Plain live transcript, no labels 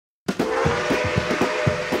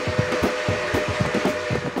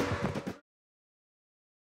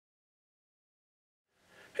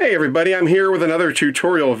Hey everybody, I'm here with another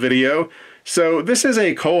tutorial video. So this is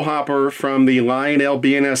a coal hopper from the Lionel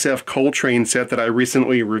BNSF coal train set that I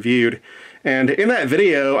recently reviewed. And in that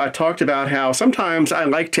video, I talked about how sometimes I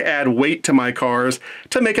like to add weight to my cars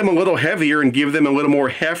to make them a little heavier and give them a little more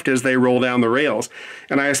heft as they roll down the rails.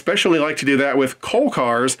 And I especially like to do that with coal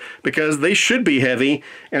cars because they should be heavy.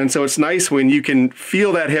 And so it's nice when you can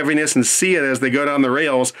feel that heaviness and see it as they go down the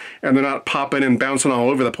rails and they're not popping and bouncing all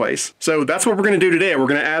over the place. So that's what we're going to do today. We're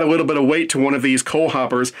going to add a little bit of weight to one of these coal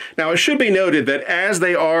hoppers. Now it should be noted that as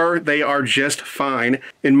they are just fine.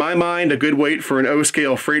 In my mind, a good weight for an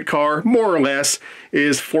O-scale freight car, more or less,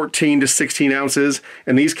 is 14 to 16 ounces,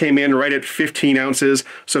 and these came in right at 15 ounces,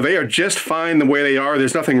 so they are just fine the way they are.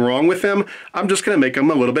 There's nothing wrong with them. I'm just going to make them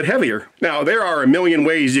a little bit heavier. Now, there are a million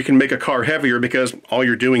ways you can make a car heavier because all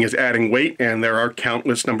you're doing is adding weight, and there are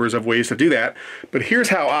countless numbers of ways to do that. But here's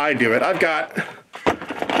how I do it. I've got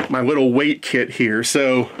my little weight kit here.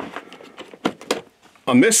 So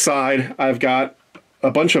on this side, I've got a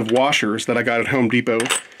bunch of washers that I got at Home Depot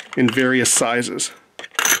in various sizes.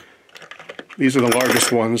 These are the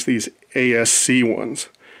largest ones, these ASC ones.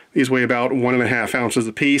 These weigh about 1.5 ounces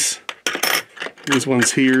a piece. These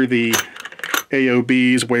ones here, the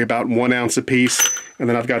AOBs, weigh about 1 ounce a piece. And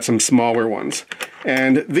then I've got some smaller ones.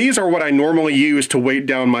 And these are what I normally use to weight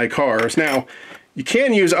down my cars. Now, you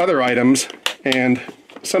can use other items, and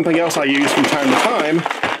something else I use from time to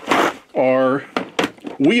time are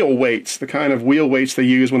wheel weights, the kind of wheel weights they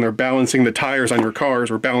use when they're balancing the tires on your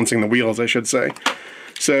cars, or balancing the wheels, I should say.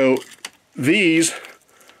 So these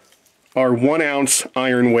are 1 ounce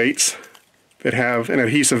iron weights that have an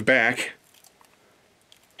adhesive back.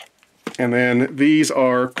 And then these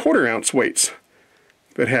are 1/4 ounce weights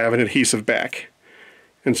that have an adhesive back.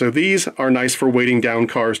 And so these are nice for weighting down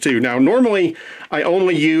cars too. Now normally I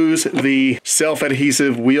only use the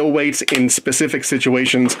self-adhesive wheel weights in specific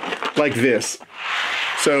situations like this.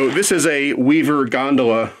 So this is a Weaver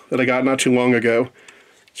gondola that I got not too long ago.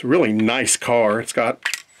 It's a really nice car. It's got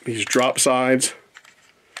these drop sides.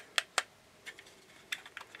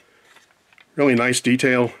 Really nice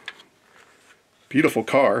detail. Beautiful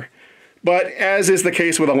car. But as is the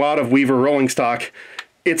case with a lot of Weaver rolling stock,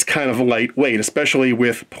 it's kind of lightweight, especially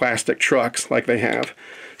with plastic trucks like they have.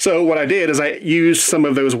 So what I did is I used some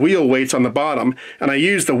of those wheel weights on the bottom, and I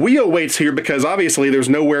used the wheel weights here because obviously there's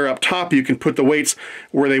nowhere up top you can put the weights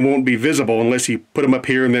where they won't be visible unless you put them up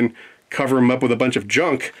here and then cover them up with a bunch of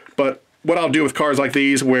junk. But what I'll do with cars like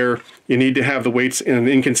these where you need to have the weights in an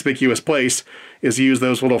inconspicuous place is use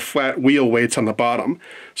those little flat wheel weights on the bottom.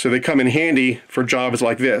 So they come in handy for jobs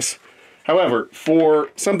like this. However, for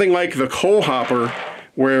something like the coal hopper,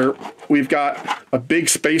 where we've got a big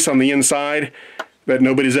space on the inside that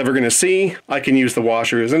nobody's ever going to see, I can use the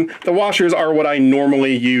washers. And the washers are what I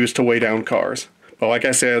normally use to weigh down cars. But like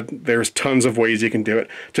I said, there's tons of ways you can do it.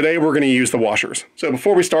 Today we're going to use the washers. So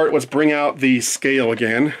before we start, let's bring out the scale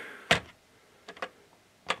again.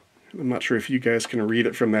 I'm not sure if you guys can read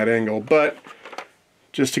it from that angle, but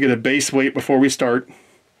just to get a base weight before we start,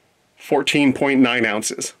 14.9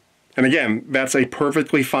 ounces. And again, that's a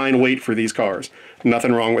perfectly fine weight for these cars.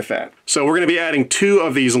 Nothing wrong with that. So we're going to be adding 2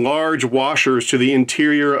 of these large washers to the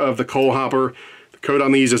interior of the coal hopper. The code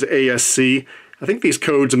on these is ASC. I think these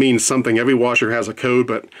codes mean something. Every washer has a code,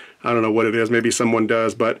 but I don't know what it is. Maybe someone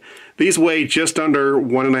does. But these weigh just under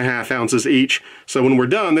 1.5 ounces each. So when we're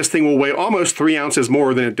done, this thing will weigh almost 3 ounces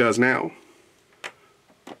more than it does now.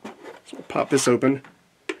 So we'll pop this open.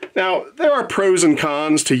 Now, there are pros and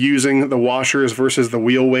cons to using the washers versus the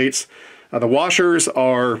wheel weights. The washers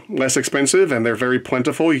are less expensive and they're very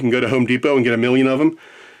plentiful. You can go to Home Depot and get 1 million of them,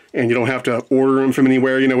 and you don't have to order them from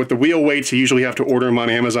anywhere. You know, with the wheel weights, you usually have to order them on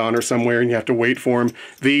Amazon or somewhere and you have to wait for them.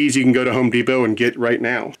 These you can go to Home Depot and get right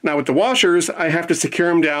now. Now with the washers, I have to secure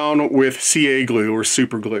them down with CA glue or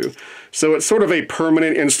super glue. So it's sort of a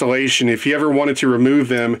permanent installation. If you ever wanted to remove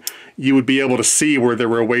them, you would be able to see where there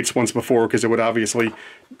were weights once before, because it would obviously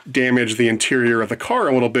damage the interior of the car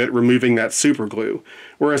a little bit, removing that super glue.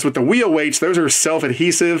 Whereas with the wheel weights, those are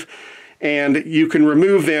self-adhesive, and you can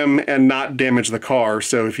remove them and not damage the car.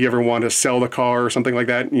 So if you ever want to sell the car or something like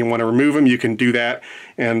that and you want to remove them, you can do that.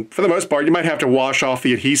 And for the most part, you might have to wash off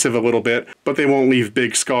the adhesive a little bit, but they won't leave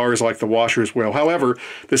big scars like the washers will. However,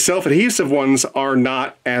 the self-adhesive ones are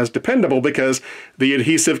not as dependable because the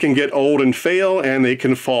adhesive can get old and fail and they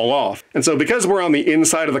can fall off. And so because we're on the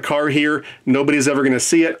inside of the car here, nobody's ever going to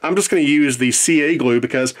see it. I'm just going to use the CA glue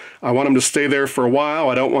because I want them to stay there for a while.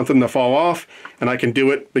 I don't want them to fall off, and I can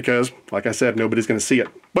do it because, like I said, nobody's going to see it.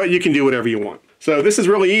 But you can do whatever you want. So this is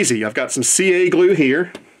really easy. I've got some CA glue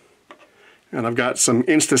here, and I've got some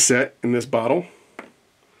Instaset in this bottle.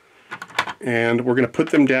 and we're going to put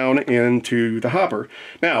them down into the hopper.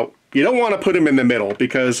 Now, you don't want to put them in the middle,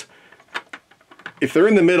 because if they're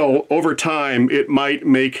in the middle, over time, it might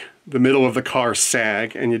make the middle of the car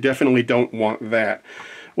sag, and you definitely don't want that.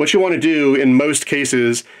 What you want to do in most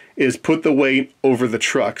cases is put the weight over the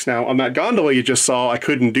trucks. Now, on that gondola you just saw, I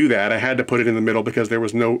couldn't do that. I had to put it in the middle because there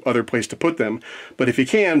was no other place to put them. But if you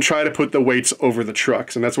can, try to put the weights over the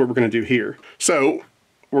trucks, and that's what we're going to do here. So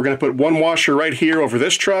we're going to put one washer right here over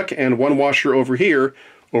this truck and one washer over here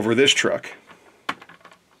over this truck.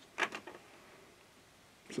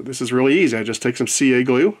 So this is really easy. I just take some CA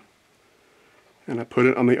glue and I put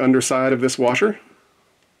it on the underside of this washer.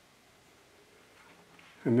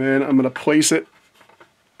 And then I'm going to place it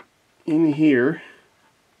in here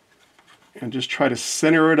and just try to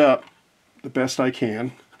center it up the best I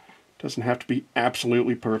can. Doesn't have to be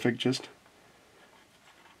absolutely perfect, just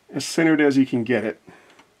as centered as you can get it.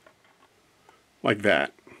 Like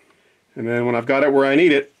that. And then when I've got it where I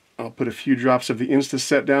need it, I'll put a few drops of the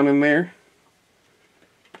Insta-Set down in there.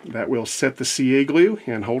 That will set the CA glue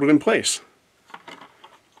and hold it in place.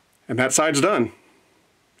 And that side's done.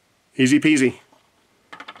 Easy peasy.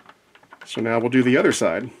 So now we'll do the other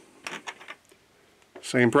side.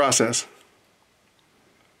 Same process.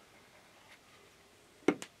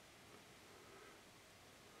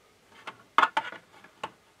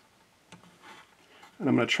 And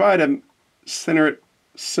I'm going to try to center it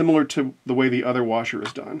similar to the way the other washer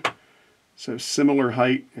is done. So similar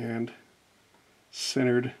height and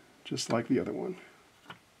centered just like the other one.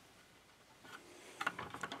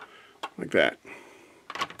 Like that.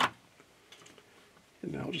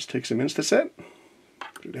 And now I'll just take some Insta-Set,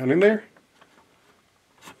 put it down in there.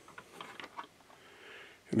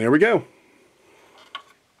 And there we go.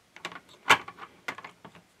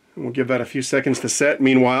 And we'll give that a few seconds to set.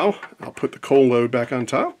 Meanwhile, I'll put the coal load back on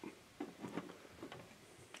top.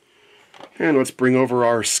 And let's bring over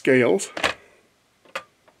our scales.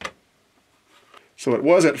 So it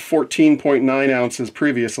was at 14.9 ounces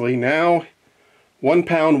previously. Now 1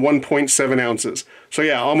 pound, 1.7 ounces. So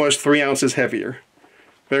yeah, almost 3 ounces heavier.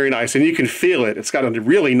 Very nice, and you can feel it. It's got a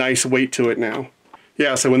really nice weight to it now.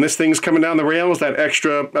 Yeah, so when this thing's coming down the rails, that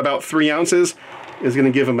extra about 3 ounces is going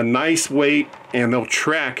to give them a nice weight, and they'll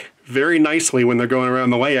track very nicely when they're going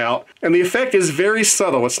around the layout. And the effect is very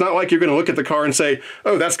subtle. It's not like you're going to look at the car and say,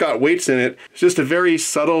 oh, that's got weights in it. It's just a very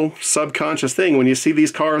subtle, subconscious thing. When you see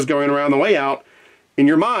these cars going around the layout, in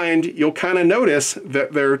your mind, you'll kind of notice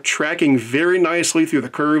that they're tracking very nicely through the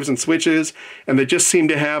curves and switches, and they just seem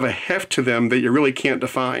to have a heft to them that you really can't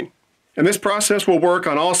define. And this process will work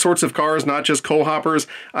on all sorts of cars, not just coal hoppers.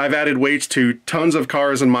 I've added weights to tons of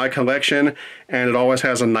cars in my collection, and it always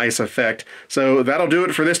has a nice effect. So that'll do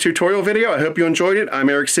it for this tutorial video. I hope you enjoyed it. I'm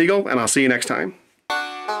Eric Siegel, and I'll see you next time.